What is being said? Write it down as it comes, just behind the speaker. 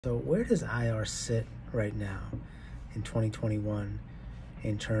So where does IR sit right now in 2021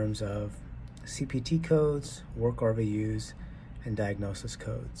 in terms of CPT codes, wRVUs, and diagnosis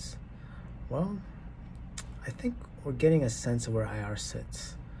codes? Well, I think we're getting a sense of where IR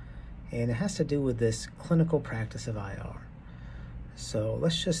sits, and it has to do with this clinical practice of IR. So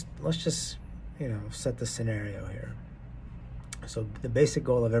let's just set the scenario here. So the basic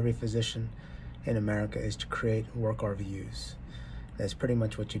goal of every physician in America is to create wRVUs. That's pretty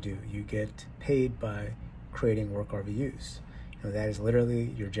much what you do. You get paid by creating wRVUs. That is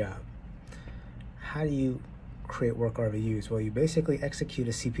literally your job. How do you create wRVUs? Well, you basically execute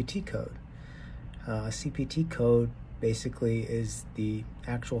a CPT code. A CPT code basically is the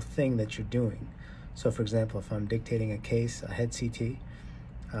actual thing that you're doing. So, for example, if I'm dictating a case, a head CT,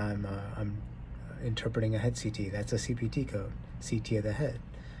 I'm interpreting a head CT. That's a CPT code. CT of the head.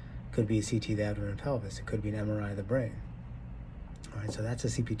 Could be a CT of the abdomen and pelvis. It could be an MRI of the brain. All right, so that's a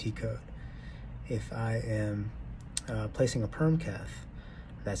CPT code. If I am placing a perm cath,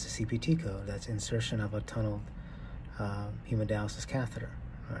 that's a CPT code. That's insertion of a tunneled hemodialysis catheter.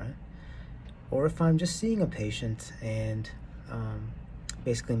 All right. Or if I'm just seeing a patient and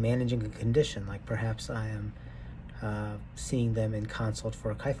basically managing a condition, like perhaps I am seeing them in consult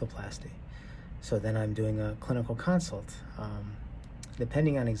for a kyphoplasty. So then I'm doing a clinical consult.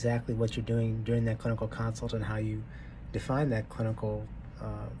 Depending on exactly what you're doing during that clinical consult and how you define that clinical,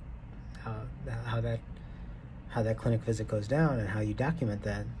 how that clinic visit goes down and how you document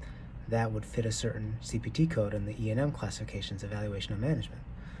that, that would fit a certain CPT code in the E&M classifications, evaluation of management.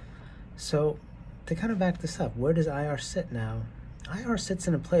 So to kind of back this up, where does IR sit now? IR sits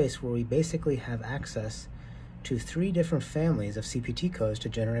in a place where we basically have access to 3 different families of CPT codes to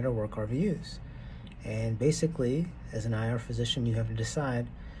generate our wRVUs. And basically, as an IR physician, you have to decide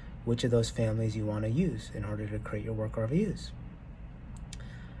which of those families you want to use in order to create your wRVUs.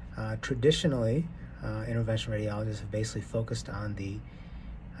 Traditionally, interventional radiologists have basically focused on the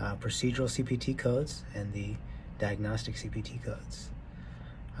procedural CPT codes and the diagnostic CPT codes.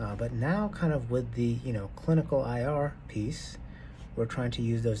 But now, kind of with the clinical IR piece, we're trying to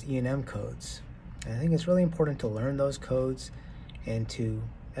use those E&M codes. And I think it's really important to learn those codes and to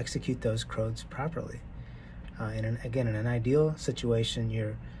execute those codes properly. Again, in an ideal situation,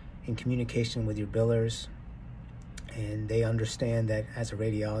 you're in communication with your billers, and they understand that as a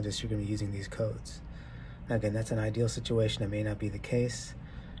radiologist, you're going to be using these codes. Now, again, that's an ideal situation. It may not be the case.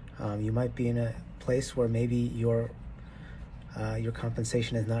 You might be in a place where maybe your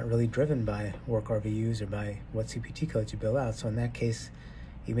compensation is not really driven by wRVUs or by what CPT codes you bill out. So in that case,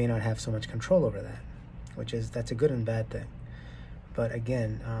 you may not have so much control over that, that's a good and bad thing. But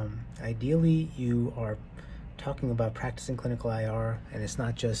again, ideally, you are talking about practicing clinical IR, and it's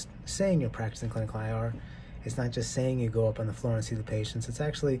not just saying you're practicing clinical IR. It's not just saying you go up on the floor and see the patients. It's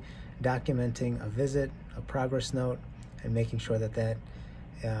actually documenting a visit, a progress note, and making sure that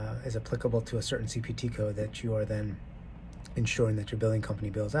is applicable to a certain CPT code that you are then ensuring that your billing company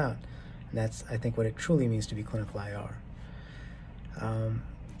bills out. And that's, I think, what it truly means to be clinical IR.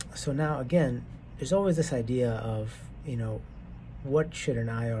 So now, again, there's always this idea of, what should an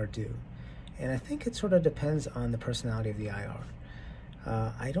IR do? And I think it sort of depends on the personality of the IR.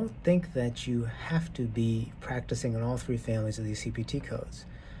 I don't think that you have to be practicing on all 3 families of these CPT codes.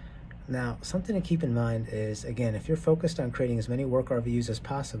 Now, something to keep in mind is, again, if you're focused on creating as many wRVUs as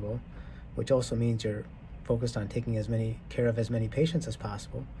possible, which also means you're focused on taking care of as many patients as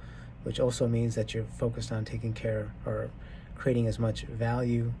possible, which also means that you're focused on taking care or creating as much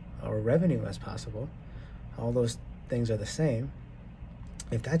value or revenue as possible. All those things are the same.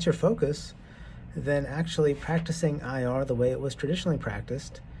 If that's your focus, then actually practicing IR the way it was traditionally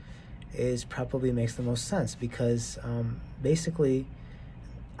practiced probably makes the most sense, because basically,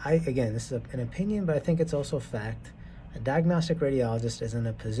 again, this is an opinion, but I think it's also a fact. A diagnostic radiologist is in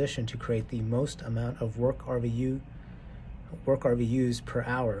a position to create the most amount of wRVUs per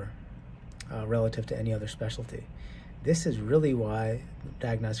hour relative to any other specialty. This is really why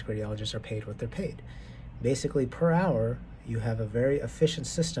diagnostic radiologists are paid what they're paid. Basically, per hour, you have a very efficient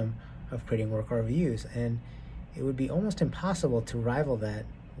system of creating wRVUs, and it would be almost impossible to rival that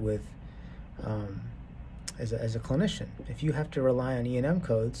with as a clinician. If you have to rely on E&M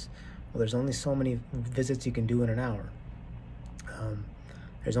codes, well, there's only so many visits you can do in an hour.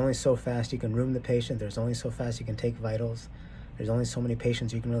 There's only so fast you can room the patient. There's only so fast you can take vitals. There's only so many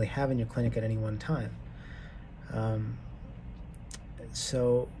patients you can really have in your clinic at any one time.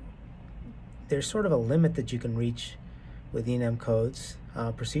 So there's sort of a limit that you can reach with E&M codes.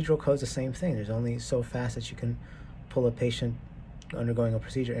 Procedural codes, the same thing. There's only so fast that you can pull a patient undergoing a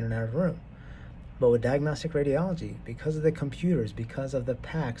procedure in and out of the room. But with diagnostic radiology, because of the computers, because of the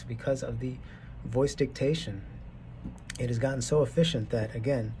PACS, because of the voice dictation, it has gotten so efficient that,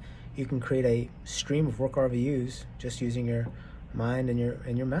 again, you can create a stream of wRVUs just using your mind and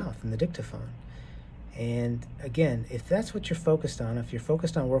your mouth and the dictaphone. And again, if that's what you're focused on, if you're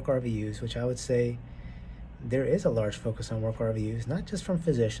focused on wRVUs, which I would say there is a large focus on wRVUs, not just from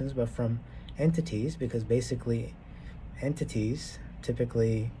physicians, but from entities, because basically entities,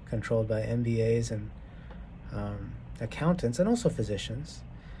 typically controlled by MBAs and accountants and also physicians,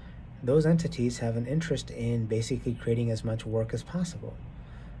 those entities have an interest in basically creating as much work as possible.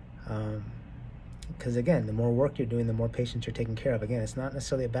 Because again, the more work you're doing, the more patients you're taking care of. Again, it's not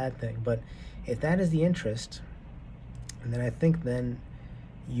necessarily a bad thing, but if that is the interest, then I think then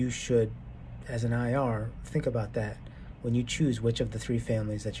you should, as an IR, think about that when you choose which of the three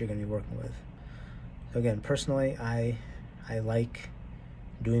families that you're going to be working with. So again, personally, I like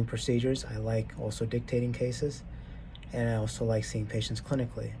doing procedures. I like also dictating cases, and I also like seeing patients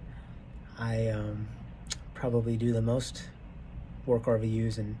clinically. I probably do the most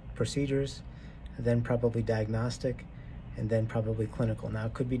wRVUs and procedures, then probably diagnostic, and then probably clinical. Now,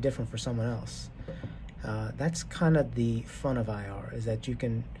 it could be different for someone else. That's kind of the fun of IR, is that you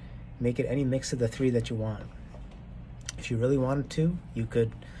can make it any mix of the three that you want. If you really wanted to, you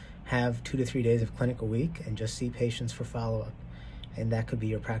could have 2 to 3 days of clinic a week and just see patients for follow-up, and that could be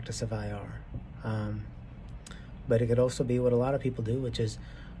your practice of IR. But it could also be what a lot of people do, which is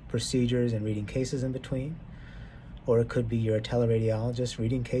procedures and reading cases in between. Or it could be you're a teleradiologist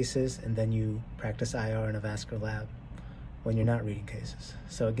reading cases, and then you practice IR in a vascular lab when you're not reading cases.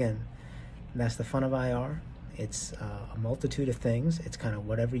 So again, that's the fun of IR. It's a multitude of things. It's kind of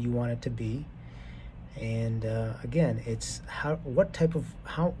whatever you want it to be. And again, it's what type of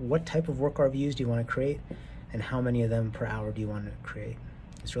wRVUs do you want to create, and how many of them per hour do you want to create?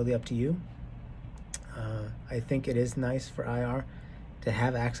 It's really up to you. I think it is nice for IR to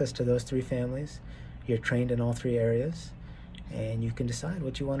have access to those three families. You're trained in all three areas, and you can decide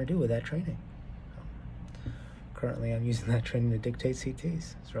what you want to do with that training. Currently, I'm using that training to dictate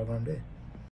CTs. That's what I'm doing.